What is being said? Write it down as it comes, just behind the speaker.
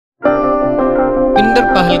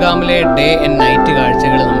പഹൽഗാമിലെ day and night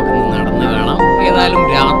കാഴ്ചകൾ നമുക്കിന്ന് നടന്നു കാണാം. ഏതായാലും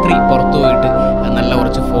രാത്രി പുറത്തു പോയിട്ട് നല്ല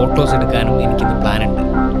കുറച്ച് ഫോട്ടോസ് എടുക്കാനും എനിക്കിന്ന് പ്ലാൻ ഉണ്ട്.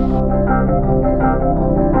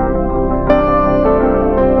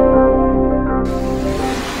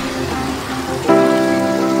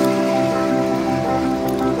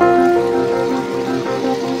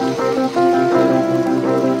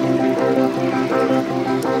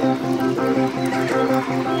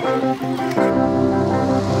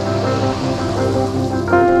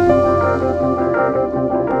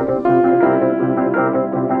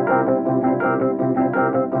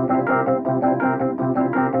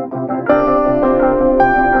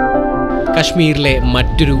 കശ്മീരിലെ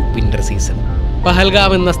മറ്റൊരു വിൻ്റർ സീസൺ.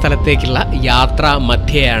 പഹൽഗാം എന്ന സ്ഥലത്തേക്കുള്ള യാത്രാ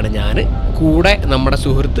മധ്യയാണ് ഞാൻ. കൂടെ നമ്മുടെ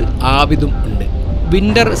സുഹൃത്ത് ആബിദും ഉണ്ട്.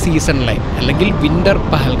 വിൻ്റർ സീസണിലെ അല്ലെങ്കിൽ വിൻ്റർ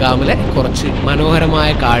പഹൽഗാമിലെ കുറച്ച് മനോഹരമായ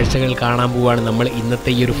കാഴ്ചകൾ കാണാൻ പോവുകയാണ് നമ്മൾ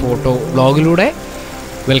ഇന്നത്തെ ഈ ഒരു photo വ്ളോഗിലൂടെ.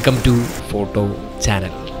 Welcome to photo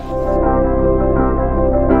channel.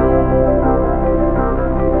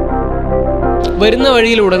 വരുന്ന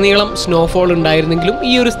വഴിയിലുടനീളം സ്നോഫോൾ ഉണ്ടായിരുന്നെങ്കിലും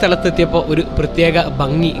ഈ ഒരു സ്ഥലത്തെത്തിയപ്പോൾ ഒരു പ്രത്യേക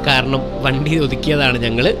ഭംഗി കാരണം വണ്ടി ഒതുക്കിയതാണ്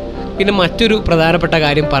ഞങ്ങൾ. പിന്നെ മറ്റൊരു പ്രധാനപ്പെട്ട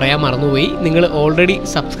കാര്യം പറയാൻ മറന്നുപോയി. നിങ്ങൾ ഓൾറെഡി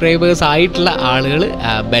സബ്സ്ക്രൈബേഴ്സ് ആയിട്ടുള്ള ആളുകൾ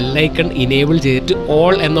ബെല്ലൈക്കൺ ഇനേബിൾ ചെയ്തിട്ട്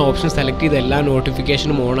ഓൾ എന്ന ഓപ്ഷൻ സെലക്ട് ചെയ്ത് എല്ലാ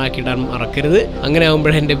നോട്ടിഫിക്കേഷനും ഓൺ ആക്കിയിടാൻ മറക്കരുത്. അങ്ങനെ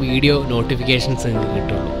ആകുമ്പോഴേ എൻ്റെ വീഡിയോ നോട്ടിഫിക്കേഷൻസ് നിങ്ങൾക്ക്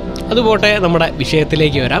കിട്ടുള്ളൂ. അതുപോട്ടെ, നമ്മുടെ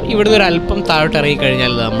വിഷയത്തിലേക്ക് വരാം. ഇവിടുന്ന് ഒരു അല്പം താഴോട്ട്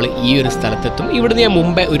ഇറങ്ങിക്കഴിഞ്ഞാൽ നമ്മൾ ഈ ഒരു സ്ഥലത്തെത്തും. ഇവിടുന്ന് ഞാൻ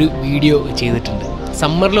മുമ്പേ ഒരു വീഡിയോ ചെയ്തിട്ടുണ്ട്.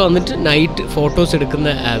 സമ്മറിൽ വന്നിട്ട് നൈറ്റ് ഫോട്ടോസ് എടുക്കുന്ന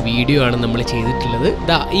വീഡിയോ ആണ് നമ്മൾ ചെയ്തിട്ടുള്ളത്.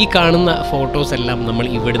 ഈ കാണുന്ന ഫോട്ടോസ് എല്ലാം നമ്മൾ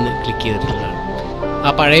ഇവിടുന്ന് ക്ലിക്ക് ചെയ്തിട്ടുള്ളതാണ്.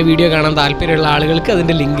 ആ പഴയ വീഡിയോ കാണാൻ താല്പര്യമുള്ള ആളുകൾക്ക്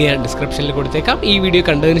അതിൻ്റെ ലിങ്ക് ഞാൻ ഡിസ്ക്രിപ്ഷനിൽ കൊടുത്തേക്കാം. ഈ വീഡിയോ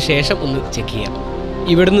കണ്ടതിന് ശേഷം ഒന്ന് ചെക്ക് ചെയ്യാം.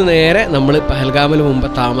 ഇവിടുന്ന് നേരെ നമ്മൾ പഹൽഗാമിന് മുമ്പ്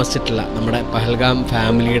താമസിച്ചിട്ടുള്ള നമ്മുടെ പഹൽഗാം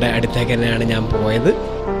ഫാമിലിയുടെ അടുത്തേക്ക് തന്നെയാണ് ഞാൻ പോയത്.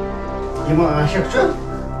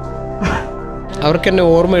 അവർക്ക് എന്നെ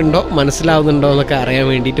ഓർമ്മയുണ്ടോ മനസ്സിലാവുന്നുണ്ടോ എന്നൊക്കെ അറിയാൻ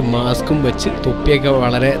വേണ്ടിയിട്ട് മാസ്കും വെച്ച് തൊപ്പിയൊക്കെ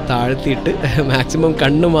വളരെ താഴ്ത്തിയിട്ട് മാക്സിമം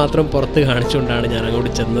കണ്ണ് മാത്രം പുറത്ത് കാണിച്ചുകൊണ്ടാണ് ഞാൻ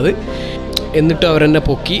അങ്ങോട്ട് ചെന്നത്. എന്നിട്ടും അവരെന്നെ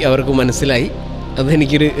പൊക്കി, അവർക്ക് മനസ്സിലായി.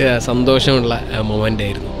 അതെനിക്കൊരു സന്തോഷമുള്ള മൊമെൻ്റ്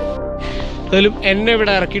ആയിരുന്നു. അതിലും എന്നെ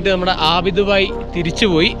ഇവിടെ ഇറക്കിയിട്ട് നമ്മുടെ ആബിദ് ഭായി തിരിച്ചു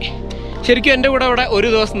പോയി. ശരിക്കും എൻ്റെ കൂടെ അവിടെ ഒരു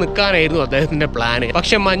ദിവസം നിൽക്കാനായിരുന്നു അദ്ദേഹത്തിൻ്റെ പ്ലാന്.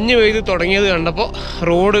 പക്ഷെ മഞ്ഞ് പെയ്ത് തുടങ്ങിയത് കണ്ടപ്പോൾ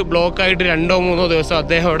റോഡ് ബ്ലോക്കായിട്ട് 2-3 ദിവസം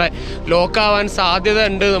അദ്ദേഹം അവിടെ ലോക്കാവാൻ സാധ്യത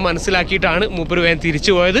ഉണ്ട് എന്ന് മനസ്സിലാക്കിയിട്ടാണ് മൂപ്പര് വേഗം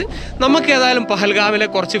തിരിച്ചു പോയത്. നമുക്ക് ഏതായാലും പഹൽഗാമിലെ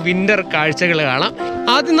കുറച്ച് വിൻ്റർ കാഴ്ചകൾ കാണാം.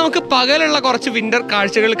 ആദ്യം നമുക്ക് പകലുള്ള കുറച്ച് വിൻ്റർ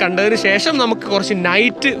കാഴ്ചകൾ കണ്ടതിന് ശേഷം നമുക്ക് കുറച്ച്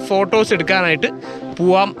നൈറ്റ് ഫോട്ടോസ് എടുക്കാനായിട്ട്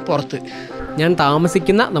പോവാം പുറത്ത്. ഞാൻ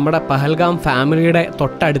താമസിക്കുന്ന നമ്മുടെ പഹൽഗാം ഫാമിലിയുടെ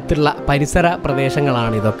തൊട്ടടുത്തുള്ള പരിസര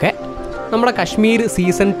പ്രദേശങ്ങളാണ് ഇതൊക്കെ. നമ്മുടെ കശ്മീർ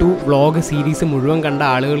സീസൺ 2 വ്ളോഗ് സീരീസ് മുഴുവൻ കണ്ട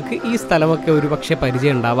ആളുകൾക്ക് ഈ സ്ഥലമൊക്കെ ഒരുപക്ഷെ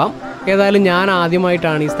പരിചയം ഉണ്ടാവാം. ഏതായാലും ഞാൻ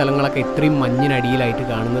ആദ്യമായിട്ടാണ് ഈ സ്ഥലങ്ങളൊക്കെ ഇത്രയും മഞ്ഞിനടിയിലായിട്ട്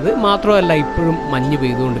കാണുന്നത്. മാത്രമല്ല ഇപ്പോഴും മഞ്ഞ്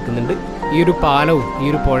പെയ്തുകൊണ്ടിരിക്കുന്നുണ്ട്. ഈ ഒരു പാലവും ഈ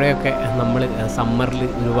ഒരു പുഴയൊക്കെ നമ്മൾ സമ്മറിൽ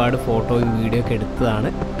ഒരുപാട് ഫോട്ടോയും വീഡിയോ ഒക്കെ എടുത്തതാണ്.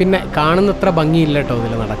 പിന്നെ കാണുന്നത്ര ഭംഗിയില്ല കേട്ടോ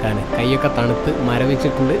ഇതിൽ നടക്കാൻ. കൈയൊക്കെ തണുത്ത്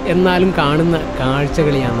മരവിച്ചിട്ടുണ്ട്. എന്നാലും കാണുന്ന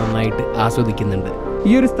കാഴ്ചകൾ ഞാൻ നന്നായിട്ട് ആസ്വദിക്കുന്നുണ്ട്.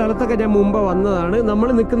 ഈ ഒരു സ്ഥലത്തൊക്കെ ഞാൻ മുമ്പ് വന്നതാണ്. നമ്മൾ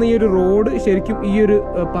നിൽക്കുന്ന ഈ ഒരു റോഡ് ശരിക്കും ഈ ഒരു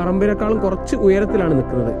പറമ്പിനേക്കാളും കുറച്ച് ഉയരത്തിലാണ്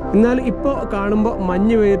നിൽക്കുന്നത്. എന്നാൽ ഇപ്പോൾ കാണുമ്പോൾ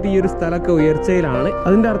മഞ്ഞ് പെയ്തിട്ട് ഈ ഒരു സ്ഥലമൊക്കെ ഉയർച്ചയിലാണ്.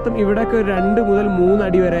 അതിൻ്റെ അർത്ഥം ഇവിടെയൊക്കെ ഒരു 2 മുതൽ 3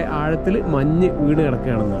 അടി വരെ ആഴത്തിൽ മഞ്ഞ് വീണ്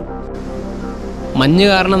കിടക്കുകയാണെന്നാണ്. മഞ്ഞ്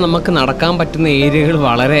കാരണം നമുക്ക് നടക്കാൻ പറ്റുന്ന ഏരിയകൾ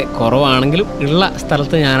വളരെ കുറവാണെങ്കിലും ഉള്ള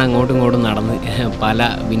സ്ഥലത്ത് ഞാൻ അങ്ങോട്ടും ഇങ്ങോട്ടും നടന്ന് പല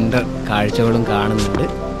വിൻ്റർ കാഴ്ചകളും കാണുന്നുണ്ട്.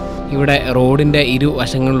 ഇവിടെ റോഡിൻ്റെ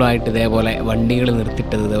ഇരുവശങ്ങളിലുമായിട്ട് ഇതേപോലെ വണ്ടികൾ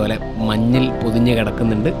നിർത്തിയിട്ടത് ഇതേപോലെ മഞ്ഞിൽ പൊതിഞ്ഞ്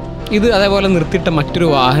കിടക്കുന്നുണ്ട്. ഇത് അതേപോലെ നിർത്തിയിട്ട മറ്റൊരു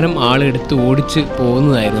വാഹനം ആളെടുത്ത് ഓടിച്ച്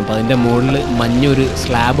പോകുന്നതായിരുന്നു. അപ്പോൾ അതിൻ്റെ മുകളിൽ മഞ്ഞൊരു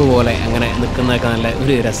സ്ലാബ് പോലെ അങ്ങനെ നിൽക്കുന്നതൊക്കെ നല്ല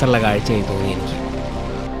ഒരു രസമുള്ള കാഴ്ചയായി തോന്നി എനിക്ക്.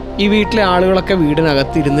 ഈ വീട്ടിലെ ആളുകളൊക്കെ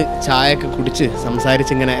വീടിനകത്തിരുന്ന് ചായയൊക്കെ കുടിച്ച്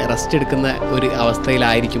സംസാരിച്ചിങ്ങനെ റെസ്റ്റ് എടുക്കുന്ന ഒരു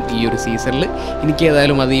അവസ്ഥയിലായിരിക്കും ഈ ഒരു സീസണിൽ. എനിക്ക്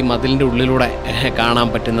ഏതായാലും അത് ഈ മതിലിൻ്റെ ഉള്ളിലൂടെ കാണാൻ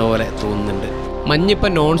പറ്റുന്ന പോലെ തോന്നുന്നുണ്ട്. മഞ്ഞിപ്പോൾ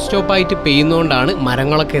നോൺ സ്റ്റോപ്പായിട്ട് പെയ്യുന്നതുകൊണ്ടാണ്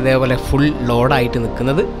മരങ്ങളൊക്കെ ഇതേപോലെ ഫുൾ ലോഡായിട്ട്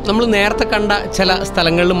നിൽക്കുന്നത്. നമ്മൾ നേരത്തെ കണ്ട ചില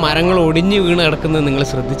സ്ഥലങ്ങളിൽ മരങ്ങൾ ഒടിഞ്ഞ് വീണ് കിടക്കുന്നത് നിങ്ങൾ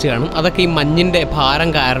ശ്രദ്ധിച്ച് കാണും. അതൊക്കെ ഈ മഞ്ഞിൻ്റെ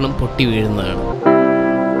ഭാരം കാരണം പൊട്ടി വീഴുന്നതാണ്.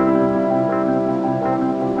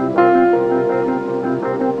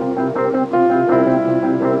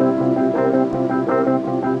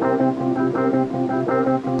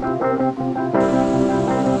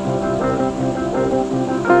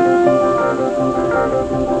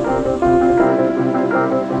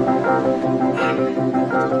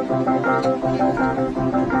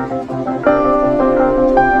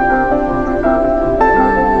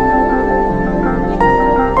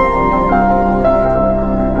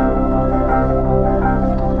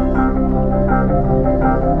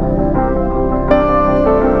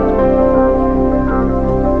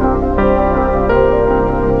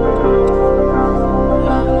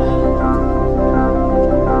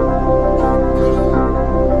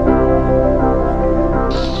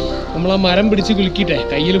 നമ്മൾ ആ മരം പിടിച്ച് കുലുക്കിയിട്ടേ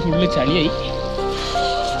കയ്യിൽ ഫുള്ള് ചളിയായി.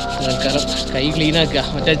 തൽക്കാലം കൈ ക്ലീൻ ആക്കുക.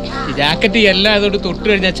 മറ്റേ ജാക്കറ്റ് എല്ലാം അതോട് തൊട്ട്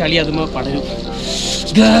കഴിഞ്ഞാൽ ചളി അതുമ്പോൾ പടരും.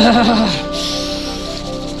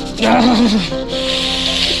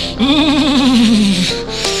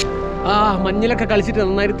 മഞ്ഞിലൊക്കെ കളിച്ചിട്ട്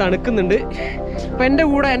നന്നായിട്ട് തണുക്കുന്നുണ്ട്. അപ്പം എൻ്റെ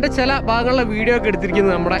കൂടെ എൻ്റെ ചില ഭാഗങ്ങളിലെ വീഡിയോ ഒക്കെ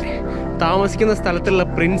എടുത്തിരിക്കുന്നത് നമ്മുടെ താമസിക്കുന്ന സ്ഥലത്തുള്ള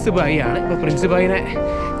പ്രിൻസ് ഭായി ആണ്. ഇപ്പോൾ പ്രിൻസ് ഭായിനെ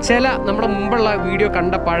ചില നമ്മുടെ മുമ്പുള്ള വീഡിയോ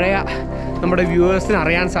കണ്ട പഴയ നമ്മുടെ വ്യൂവേഴ്സിന്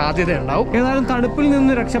അറിയാൻ സാധ്യതയുണ്ടാവും. ഏതായാലും തണുപ്പിൽ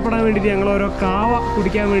നിന്ന് രക്ഷപ്പെടാൻ വേണ്ടിയിട്ട് ഞങ്ങൾ ഓരോ കാവ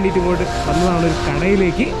കുടിക്കാൻ വേണ്ടിയിട്ട് ഇങ്ങോട്ട് വന്നതാണ് ഒരു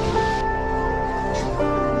കടയിലേക്ക്.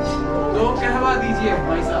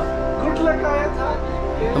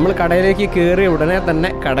 നമ്മൾ കടയിലേക്ക് കയറിയ ഉടനെ തന്നെ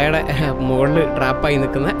കടയുടെ മുകളിൽ ട്രാപ്പായി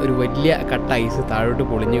നിൽക്കുന്ന ഒരു വലിയ കട്ട ഐസ് താഴോട്ട്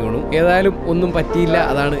പൊളിഞ്ഞു വീണു. ഏതായാലും ഒന്നും പറ്റിയില്ല.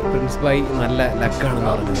 അതാണ് പ്രിൻസ് ഭായി നല്ല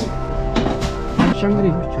ലക്കാണെന്ന് പറഞ്ഞത്.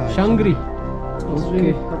 ശങ്കരി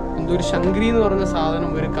എന്തോ ഒരു ശങ്കരി എന്ന് പറഞ്ഞ സാധനം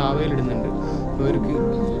ഒരു കാവയിലിടുന്നുണ്ട്. ഇവർക്ക്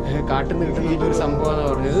കാട്ടിൽ നിന്ന് കിട്ടുന്ന എന്തോ ഒരു സംഭവമാണ്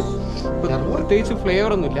പറഞ്ഞത്. പ്രത്യേകിച്ച്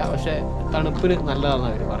ഫ്ലേവർ ഒന്നുമില്ല, പക്ഷെ തണുപ്പിന് നല്ലതാണെന്ന്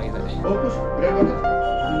അവർ പറയുന്നത്.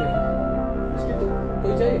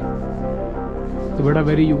 ഇവിടെ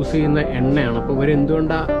ഇവർ യൂസ് ചെയ്യുന്ന എണ്ണയാണ്. അപ്പോൾ ഇവർ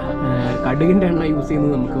എന്തുകൊണ്ടാണ് കടുകിൻ്റെ എണ്ണ യൂസ്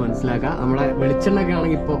ചെയ്യുന്നത് നമുക്ക് മനസ്സിലാക്കാം. നമ്മുടെ വെളിച്ചെണ്ണയൊക്കെ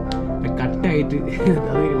ആണെങ്കിൽ ഇപ്പോൾ കട്ടായിട്ട്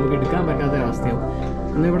അത് നമുക്ക് എടുക്കാൻ പറ്റാത്ത അവസ്ഥയാവും.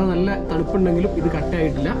 എന്നാൽ ഇവിടെ നല്ല തണുപ്പുണ്ടെങ്കിലും ഇത്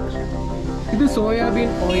കട്ടായിട്ടില്ല. ഇത് സോയാബീൻ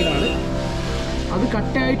ഓയിലാണ്. അത്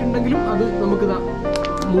കട്ടായിട്ടുണ്ടെങ്കിലും അത് നമുക്ക്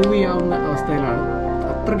മൂവ് ചെയ്യാവുന്ന അവസ്ഥയിലാണ്.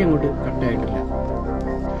 അത്രയ്ക്ക് അങ്ങോട്ട് കട്ടായിട്ടില്ല.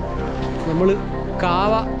 നമ്മൾ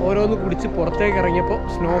കാവ ഓരോന്ന് കുടിച്ച് പുറത്തേക്ക് ഇറങ്ങിയപ്പോൾ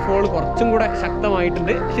സ്നോഫോൾ കുറച്ചും കൂടെ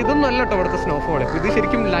ശക്തമായിട്ടുണ്ട്. പക്ഷെ ഇതൊന്നും അല്ല കേട്ടോ ഇവിടുത്തെ സ്നോഫോൾ. ഇത്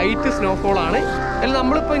ശരിക്കും ലൈറ്റ് സ്നോഫോളാണ്. അല്ല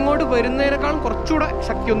നമ്മളിപ്പോൾ ഇങ്ങോട്ട് വരുന്നതിനേക്കാൾ കുറച്ചുകൂടെ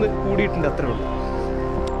ശക്തി ഒന്ന് കൂടിയിട്ടുണ്ട്, അത്രേ ഉള്ളൂ.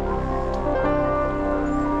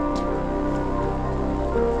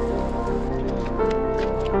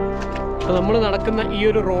 നമ്മൾ നടക്കുന്ന ഈ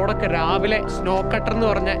ഒരു റോഡൊക്കെ രാവിലെ സ്നോ കട്ടർ എന്ന്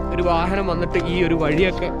പറഞ്ഞ ഒരു വാഹനം വന്നിട്ട് ഈ ഒരു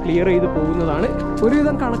വഴിയൊക്കെ ക്ലിയർ ചെയ്ത് പോകുന്നതാണ്.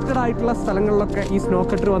 ഒരുവിധം കണക്റ്റഡ് ആയിട്ടുള്ള സ്ഥലങ്ങളിലൊക്കെ ഈ സ്നോ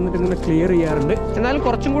കട്ടർ വന്നിട്ട് ഇങ്ങനെ ക്ലിയർ ചെയ്യാറുണ്ട്. എന്നാലും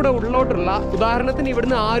കുറച്ചും കൂടെ ഉള്ളോട്ടുള്ള, ഉദാഹരണത്തിന്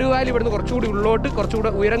ഇവിടുന്ന് ആലുവാലി ഇവിടുന്ന് കുറച്ചുകൂടി ഉള്ളോട്ട്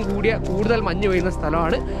കുറച്ചുകൂടെ ഉയരം കൂടിയ കൂടുതൽ മഞ്ഞ് പെയ്യുന്ന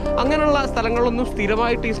സ്ഥലമാണ്. അങ്ങനെയുള്ള സ്ഥലങ്ങളിലൊന്നും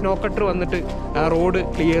സ്ഥിരമായിട്ട് ഈ സ്നോ കട്ടർ വന്നിട്ട് റോഡ്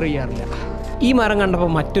ക്ലിയർ ചെയ്യാറില്ല. ഈ മരം കണ്ടപ്പോൾ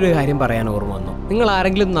മറ്റൊരു കാര്യം പറയാൻ ഓർമ്മ വന്നു. നിങ്ങൾ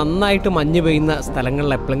ആരെങ്കിലും നന്നായിട്ട് മഞ്ഞ് പെയ്യുന്ന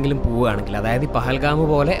സ്ഥലങ്ങളിൽ എപ്പോഴെങ്കിലും പോവുകയാണെങ്കിൽ, അതായത് പഹൽഗാം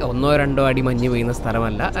പോലെ 1-2 അടി മഞ്ഞ് പെയ്യുന്ന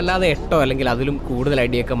സ്ഥലമല്ല, അല്ലാതെ 8 അല്ലെങ്കിൽ അതിലും കൂടുതൽ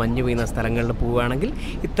അടിയൊക്കെ മഞ്ഞ് പെയ്യുന്ന സ്ഥലങ്ങളിൽ പോവുകയാണെങ്കിൽ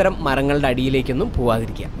ഇത്തരം മരങ്ങളുടെ അടിയിലേക്കൊന്നും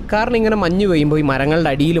പോവാതിരിക്കുക. കാരണം ഇങ്ങനെ മഞ്ഞ് പെയ്യുമ്പോൾ ഈ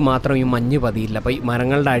മരങ്ങളുടെ അടിയിൽ മാത്രം ഈ മഞ്ഞ് പതിയില്ല. അപ്പോൾ ഈ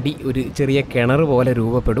മരങ്ങളുടെ അടി ഒരു ചെറിയ കിണർ പോലെ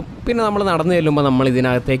രൂപപ്പെടും. പിന്നെ നമ്മൾ നടന്നു ചെല്ലുമ്പോൾ നമ്മൾ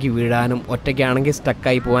ഇതിനകത്തേക്ക് വീഴാനും ഒറ്റയ്ക്കാണെങ്കിൽ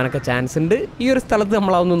സ്റ്റക്കായി പോകാനൊക്കെ ചാൻസ് ഉണ്ട്. ഈ ഒരു സ്ഥലത്ത്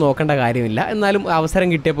നമ്മളതൊന്നും നോക്കേണ്ട കാര്യമില്ല. എന്നാലും അവസരം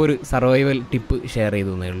കിട്ടിയപ്പോൾ ഒരു സർവൈവൽ ടിപ്പ് ഷെയർ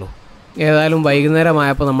ചെയ്തു എന്നേ ഉള്ളൂ. ഏതായാലും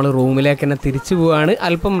വൈകുന്നേരമായപ്പോൾ നമ്മൾ റൂമിലേക്ക് തന്നെ തിരിച്ചു പോവുകയാണ്.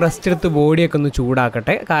 അല്പം റെസ്റ്റ് എടുത്ത് ബോഡിയൊക്കെ ഒന്ന്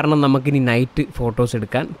ചൂടാക്കട്ടെ. കാരണം നമുക്കിനി നൈറ്റ് ഫോട്ടോസ്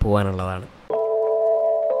എടുക്കാൻ പോകാനുള്ളതാണ്.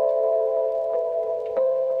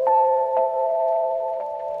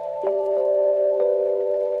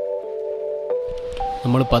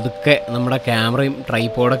 നമ്മൾ പതുക്കെ നമ്മുടെ ക്യാമറയും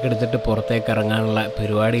ട്രൈപോഡൊക്കെ എടുത്തിട്ട് പുറത്തേക്ക് ഇറങ്ങാനുള്ള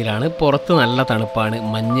പരിപാടിയിലാണ്. പുറത്ത് നല്ല തണുപ്പാണ്.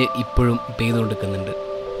 മഞ്ഞ് ഇപ്പോഴും പെയ്തുകൊണ്ടിരിക്കുന്നുണ്ട്.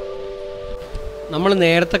 നമ്മൾ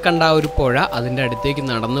നേരത്തെ കണ്ട ഒരു പുഴ, അതിൻ്റെ അടുത്തേക്ക്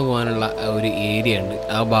നടന്നു പോകാനുള്ള ഒരു ഏരിയ ഉണ്ട്.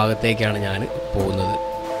 ആ ഭാഗത്തേക്കാണ് ഞാൻ പോകുന്നത്.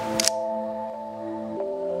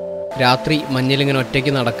 രാത്രി മഞ്ഞിലിങ്ങനെ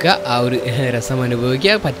ഒറ്റയ്ക്ക് നടക്കുക, ആ ഒരു രസം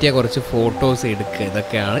അനുഭവിക്കുക, പറ്റിയ കുറച്ച് ഫോട്ടോസ് എടുക്കുക,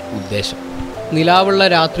 ഇതൊക്കെയാണ് ഉദ്ദേശം. നിലാവുള്ള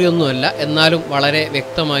രാത്രിയൊന്നുമല്ല, എന്നാലും വളരെ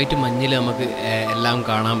വ്യക്തമായിട്ട് മഞ്ഞിൽ നമുക്ക് എല്ലാം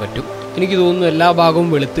കാണാൻ പറ്റും. എനിക്ക് തോന്നുന്നു എല്ലാ ഭാഗവും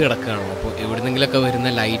വെളുത്ത് കിടക്കുകയാണ്. അപ്പോൾ എവിടെന്നെങ്കിലൊക്കെ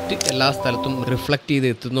വരുന്ന ലൈറ്റ് എല്ലാ സ്ഥലത്തും റിഫ്ലക്റ്റ് ചെയ്ത്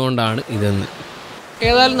എത്തുന്നതുകൊണ്ടാണ് ഇതെന്ന്.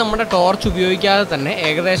 ഏതായാലും നമ്മുടെ ടോർച്ച് ഉപയോഗിക്കാതെ തന്നെ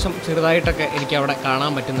ഏകദേശം ചെറുതായിട്ടൊക്കെ എനിക്ക് അവിടെ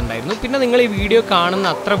കാണാൻ പറ്റുന്നുണ്ടായിരുന്നു. പിന്നെ നിങ്ങൾ ഈ വീഡിയോ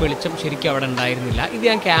കാണുന്ന അത്ര വെളിച്ചം ശരിക്കും അവിടെ ഉണ്ടായിരുന്നില്ല. ഇത്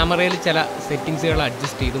ഞാൻ ക്യാമറയിൽ ചില സെറ്റിങ്സുകൾ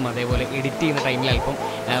അഡ്ജസ്റ്റ് ചെയ്തും അതേപോലെ എഡിറ്റ് ചെയ്യുന്ന ടൈമിൽ അല്പം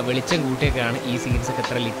വെളിച്ചം കൂട്ടിയൊക്കെയാണ് ഈ സീൻസൊക്കെ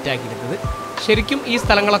ഇത്ര ലിറ്റാക്കിയെടുത്തത്. ശരിക്കും ഈ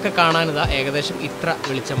സ്ഥലങ്ങളൊക്കെ കാണാനിതാ ഏകദേശം ഇത്ര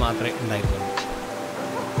വെളിച്ചം മാത്രമേ ഉണ്ടായിരുന്നുള്ളൂ.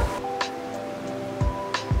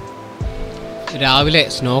 രാവിലെ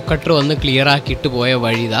സ്നോ കട്ടർ വന്ന് ക്ലിയർ ആക്കിയിട്ട് പോയ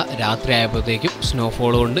വഴിതാ രാത്രി ആയപ്പോഴത്തേക്കും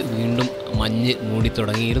സ്നോഫോൾ കൊണ്ട് വീണ്ടും മഞ്ഞ് മൂടി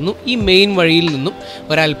തുടങ്ങിയിരുന്നു. ഈ മെയിൻ വഴിയിൽ നിന്നും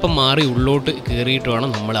ഒരല്പം മാറി ഉള്ളോട്ട് കയറിയിട്ട് വേണം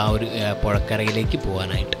നമ്മൾ ആ ഒരു പുഴക്കരയിലേക്ക്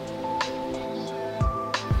പോകാനായിട്ട്.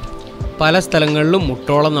 പല സ്ഥലങ്ങളിലും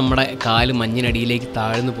മുട്ടോളം നമ്മുടെ കാല് മഞ്ഞിനടിയിലേക്ക്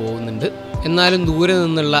താഴ്ന്നു പോകുന്നുണ്ട്. എന്നാലും ദൂരെ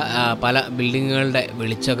നിന്നുള്ള പല ബിൽഡിങ്ങുകളുടെ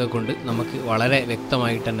വെളിച്ചമൊക്കെ കൊണ്ട് നമുക്ക് വളരെ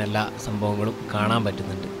വ്യക്തമായിട്ട് തന്നെ എല്ലാ സംഭവങ്ങളും കാണാൻ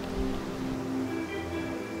പറ്റുന്നുണ്ട്.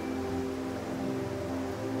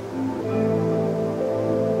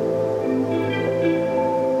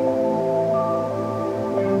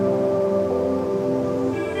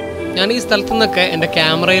 ഞാൻ ഈ സ്ഥലത്തു നിന്നൊക്കെ എൻ്റെ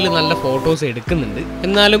ക്യാമറയിൽ നല്ല ഫോട്ടോസ് എടുക്കുന്നുണ്ട്.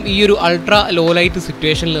 എന്നാലും ഈ ഒരു അൾട്രാ ലോ ലൈറ്റ്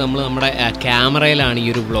സിറ്റുവേഷനിൽ നമ്മൾ നമ്മുടെ ക്യാമറയിലാണ് ഈ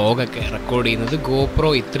ഒരു വ്ളോഗൊക്കെ റെക്കോർഡ് ചെയ്യുന്നത്. ഗോപ്രോ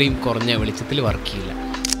ഇത്രയും കുറഞ്ഞ വെളിച്ചത്തിൽ വർക്ക് ചെയ്യില്ല.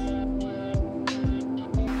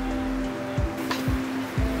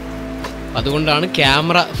 അതുകൊണ്ടാണ്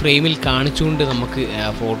ക്യാമറ ഫ്രെയിമിൽ കാണിച്ചുകൊണ്ട് നമുക്ക്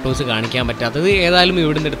ഫോട്ടോസ് കാണിക്കാൻ പറ്റാത്തത്. ഏതായാലും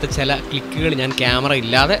ഇവിടുന്ന് എടുത്ത ചില ക്ലിക്കുകൾ ഞാൻ ക്യാമറ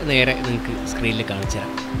ഇല്ലാതെ നേരെ നിങ്ങൾക്ക് സ്ക്രീനിൽ കാണിച്ചു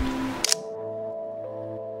തരാം.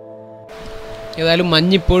 ഏതായാലും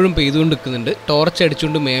മഞ്ഞ് ഇപ്പോഴും പെയ്തുകൊണ്ട് നിൽക്കുന്നുണ്ട്. ടോർച്ച്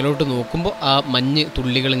അടിച്ചുകൊണ്ട് മേലോട്ട് നോക്കുമ്പോൾ ആ മഞ്ഞ്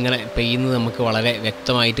തുള്ളികൾ ഇങ്ങനെ പെയ്യുന്നത് നമുക്ക് വളരെ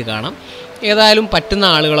വ്യക്തമായിട്ട് കാണാം. ഏതായാലും പറ്റുന്ന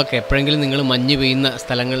ആളുകളൊക്കെ എപ്പോഴെങ്കിലും നിങ്ങൾ മഞ്ഞ് പെയ്യുന്ന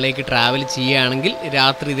സ്ഥലങ്ങളിലേക്ക് ട്രാവൽ ചെയ്യുകയാണെങ്കിൽ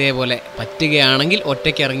രാത്രി ഇതേപോലെ പറ്റുകയാണെങ്കിൽ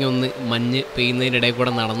ഒറ്റയ്ക്ക് ഇറങ്ങി ഒന്ന് മഞ്ഞ് പെയ്യുന്നതിൻ്റെ ഇടയിൽ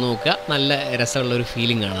കൂടെ നടന്നു നോക്കുക. നല്ല രസമുള്ളൊരു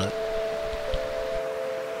ഫീലിംഗ് ആണത്.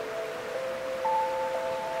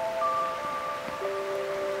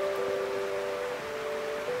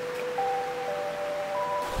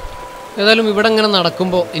 ഏതായാലും ഇവിടെ ഇങ്ങനെ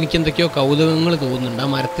നടക്കുമ്പോൾ എനിക്ക് എന്തൊക്കെയോ കൗതുകങ്ങൾ തോന്നുന്നുണ്ട്. ആ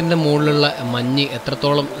മരത്തിൻ്റെ മുകളിലുള്ള മഞ്ഞ്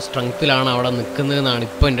എത്രത്തോളം സ്ട്രെങ്ത്തിലാണ് അവിടെ നിൽക്കുന്നതെന്നാണ്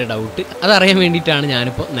ഇപ്പോൾ എൻ്റെ ഡൗട്ട്. അതറിയാൻ വേണ്ടിയിട്ടാണ്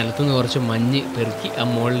ഞാനിപ്പോൾ നിലത്തുനിന്ന് കുറച്ച് മഞ്ഞ് പെറുക്കി ആ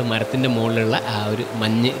മുകളിൽ മരത്തിൻ്റെ മുകളിലുള്ള ആ ഒരു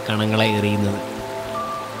മഞ്ഞ് കണങ്ങളെ എറിയുന്നത്.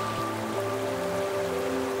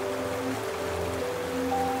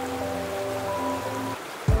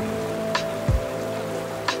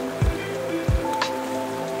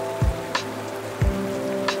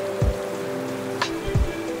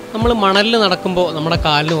 നമ്മൾ മണലിൽ നടക്കുമ്പോൾ നമ്മുടെ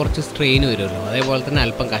കാലിന് കുറച്ച് സ്ട്രെയിൻ വരുമല്ലോ, അതേപോലെ തന്നെ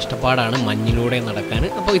അല്പം കഷ്ടപ്പാടാണ് മഞ്ഞിലൂടെ നടക്കാൻ.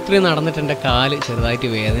 അപ്പോൾ ഇത്രയും നടന്നിട്ട് എൻ്റെ കാല് ചെറുതായിട്ട്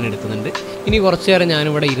വേദന എടുക്കുന്നുണ്ട്. ഇനി കുറച്ച് നേരം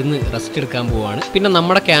ഞാനിവിടെ ഇരുന്ന് റെസ്റ്റ് എടുക്കാൻ പോവുകയാണ്. പിന്നെ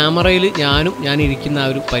നമ്മുടെ ക്യാമറയിൽ ഞാൻ ഇരിക്കുന്ന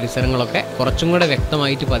ആ ഒരു പരിസരങ്ങളൊക്കെ കുറച്ചും കൂടെ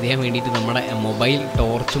വ്യക്തമായിട്ട് പതിയാൻ വേണ്ടിയിട്ട് നമ്മുടെ മൊബൈൽ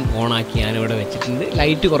ടോർച്ചും ഓണാക്കി ഞാനിവിടെ വെച്ചിട്ടുണ്ട്.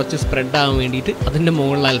 ലൈറ്റ് കുറച്ച് സ്പ്രെഡ് ആവാൻ വേണ്ടിയിട്ട് അതിൻ്റെ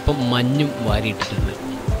മുകളിൽ അല്പം മഞ്ഞും വാരിയിട്ടിട്ടുണ്ട്.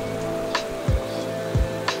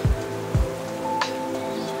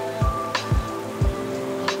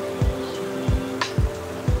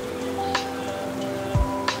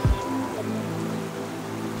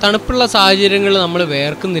 തണുപ്പുള്ള സാഹചര്യങ്ങളിൽ നമ്മൾ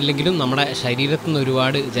വേർക്കുന്നില്ലെങ്കിലും നമ്മുടെ ശരീരത്തിൽ നിന്ന്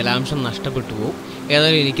ഒരുപാട് ജലാംശം നഷ്ടപ്പെട്ടു പോകും.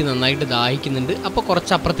 ഏതായാലും എനിക്ക് നന്നായിട്ട് ദാഹിക്കുന്നുണ്ട്. അപ്പോൾ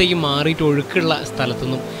കുറച്ചപ്പുറത്തേക്ക് മാറിയിട്ട് ഒഴുക്കുള്ള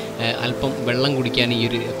സ്ഥലത്തുനിന്നും അല്പം വെള്ളം കുടിക്കാൻ ഈ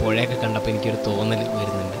ഒരു പുഴയൊക്കെ കണ്ടപ്പോൾ എനിക്കൊരു തോന്നൽ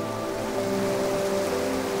വരുന്നുണ്ട്.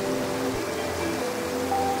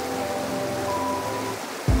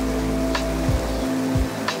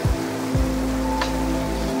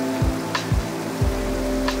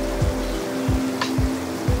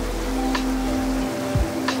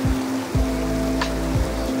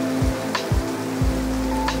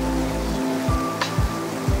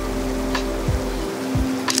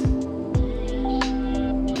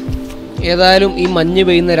 ഏതായാലും ഈ മഞ്ഞ്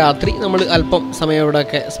പെയ്യുന്ന രാത്രി നമ്മൾ അല്പം സമയം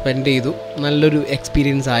ഇവിടെയൊക്കെ സ്പെൻഡ് ചെയ്തു. നല്ലൊരു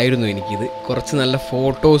എക്സ്പീരിയൻസ് ആയിരുന്നു എനിക്കിത്. കുറച്ച് നല്ല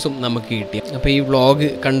ഫോട്ടോസും നമുക്ക് കിട്ടി. അപ്പോൾ ഈ വ്ളോഗ്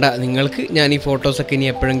കണ്ട നിങ്ങൾക്ക് ഞാൻ ഈ ഫോട്ടോസൊക്കെ ഇനി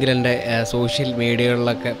എപ്പോഴെങ്കിലും എൻ്റെ സോഷ്യൽ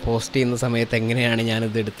മീഡിയകളിലൊക്കെ പോസ്റ്റ് ചെയ്യുന്ന സമയത്ത് എങ്ങനെയാണ്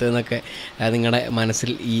ഞാനിത് എടുത്തതെന്നൊക്കെ നിങ്ങളുടെ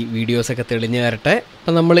മനസ്സിൽ ഈ വീഡിയോസൊക്കെ തെളിഞ്ഞു വരട്ടെ.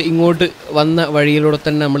 അപ്പം നമ്മൾ ഇങ്ങോട്ട് വന്ന വഴിയിലൂടെ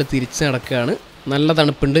തന്നെ നമ്മൾ തിരിച്ച് നടക്കുകയാണ്. നല്ല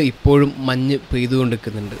തണുപ്പുണ്ട്. ഇപ്പോഴും മഞ്ഞ്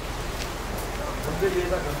പെയ്തുകൊണ്ടിരിക്കുന്നുണ്ട്.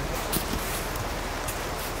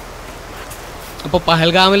 അപ്പോൾ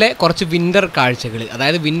പഹൽഗാമിലെ കുറച്ച് വിൻ്റർ കാഴ്ചകൾ,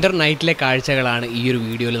 അതായത് വിൻ്റർ നൈറ്റിലെ കാഴ്ചകളാണ് ഈ ഒരു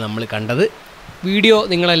വീഡിയോയിൽ നമ്മൾ കണ്ടത്. വീഡിയോ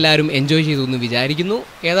നിങ്ങളെല്ലാവരും എൻജോയ് ചെയ്തു എന്ന് വിചാരിക്കുന്നു.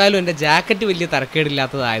 ഏതായാലും എൻ്റെ ജാക്കറ്റ് വലിയ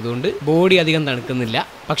തരക്കേടില്ലാത്തതായതുകൊണ്ട് ബോഡി അധികം തണുക്കുന്നില്ല,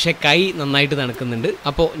 പക്ഷേ കൈ നന്നായിട്ട് തണുക്കുന്നുണ്ട്.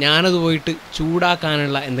 അപ്പോൾ ഞാനത് പോയിട്ട്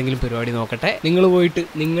ചൂടാക്കാനുള്ള എന്തെങ്കിലും പരിപാടി നോക്കട്ടെ. നിങ്ങൾ പോയിട്ട്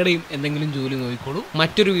നിങ്ങളുടെയും എന്തെങ്കിലും ജോലി നോക്കിക്കോളൂ.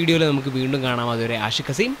 മറ്റൊരു വീഡിയോയിൽ നമുക്ക് വീണ്ടും കാണാം. അതുവരെ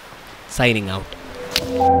Ashiq Haseem signing out.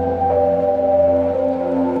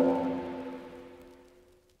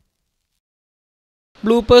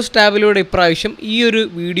 Bloopers ടാബിലൂടെ ഇപ്രാവശ്യം ഈ ഒരു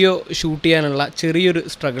വീഡിയോ ഷൂട്ട് ചെയ്യാനുള്ള ചെറിയൊരു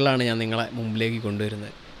സ്ട്രഗിളാണ് ഞാൻ നിങ്ങളെ മുമ്പിലേക്ക്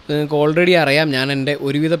കൊണ്ടുവരുന്നത്. നിങ്ങൾക്ക് ഓൾറെഡി അറിയാം, ഞാൻ എൻ്റെ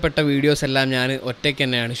ഒരുവിധപ്പെട്ട വീഡിയോസ് എല്ലാം ഞാൻ ഒറ്റയ്ക്ക്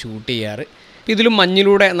തന്നെയാണ് ഷൂട്ട് ചെയ്യാറ്. ഇതിലും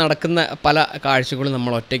മഞ്ഞിലൂടെ നടക്കുന്ന പല കാഴ്ചകളും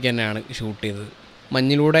നമ്മൾ ഒറ്റയ്ക്ക് തന്നെയാണ് ഷൂട്ട് ചെയ്തത്.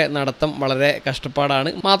 മഞ്ഞിലൂടെ നടത്തം വളരെ കഷ്ടപ്പാടാണ്.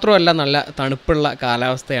 മാത്രമല്ല നല്ല തണുപ്പുള്ള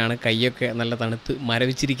കാലാവസ്ഥയാണ്. കൈയൊക്കെ നല്ല തണുത്ത്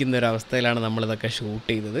മരവിച്ചിരിക്കുന്ന ഒരു അവസ്ഥയിലാണ് നമ്മളിതൊക്കെ ഷൂട്ട്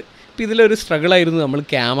ചെയ്തത്. അപ്പോൾ ഇതിലൊരു സ്ട്രഗിളായിരുന്നു. നമ്മൾ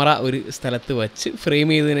ക്യാമറ ഒരു സ്ഥലത്ത് വച്ച് ഫ്രെയിം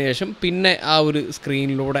ചെയ്തതിന് ശേഷം പിന്നെ ആ ഒരു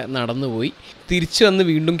സ്ക്രീനിലൂടെ നടന്നുപോയി തിരിച്ചു വന്ന്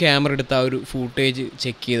വീണ്ടും ക്യാമറ എടുത്ത് ആ ഒരു ഫൂട്ടേജ്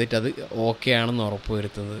ചെക്ക് ചെയ്തിട്ട് അത് ഓക്കെ ആണെന്ന് ഉറപ്പ്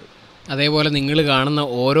വരുത്തുന്നത്. അതേപോലെ നിങ്ങൾ കാണുന്ന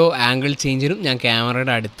ഓരോ ആംഗിൾ ചേഞ്ചിനും ഞാൻ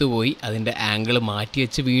ക്യാമറയുടെ അടുത്ത് പോയി അതിൻ്റെ ആംഗിൾ മാറ്റി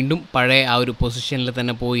വെച്ച് വീണ്ടും പഴയ ആ ഒരു പൊസിഷനിൽ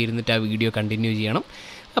തന്നെ പോയി ഇരുന്നിട്ട് ആ വീഡിയോ കണ്ടിന്യൂ ചെയ്യണം.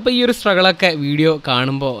 അപ്പോൾ ഈ ഒരു സ്ട്രഗിളൊക്കെ വീഡിയോ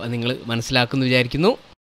കാണുമ്പോൾ നിങ്ങൾ മനസ്സിലാക്കുമെന്ന് വിചാരിക്കുന്നു.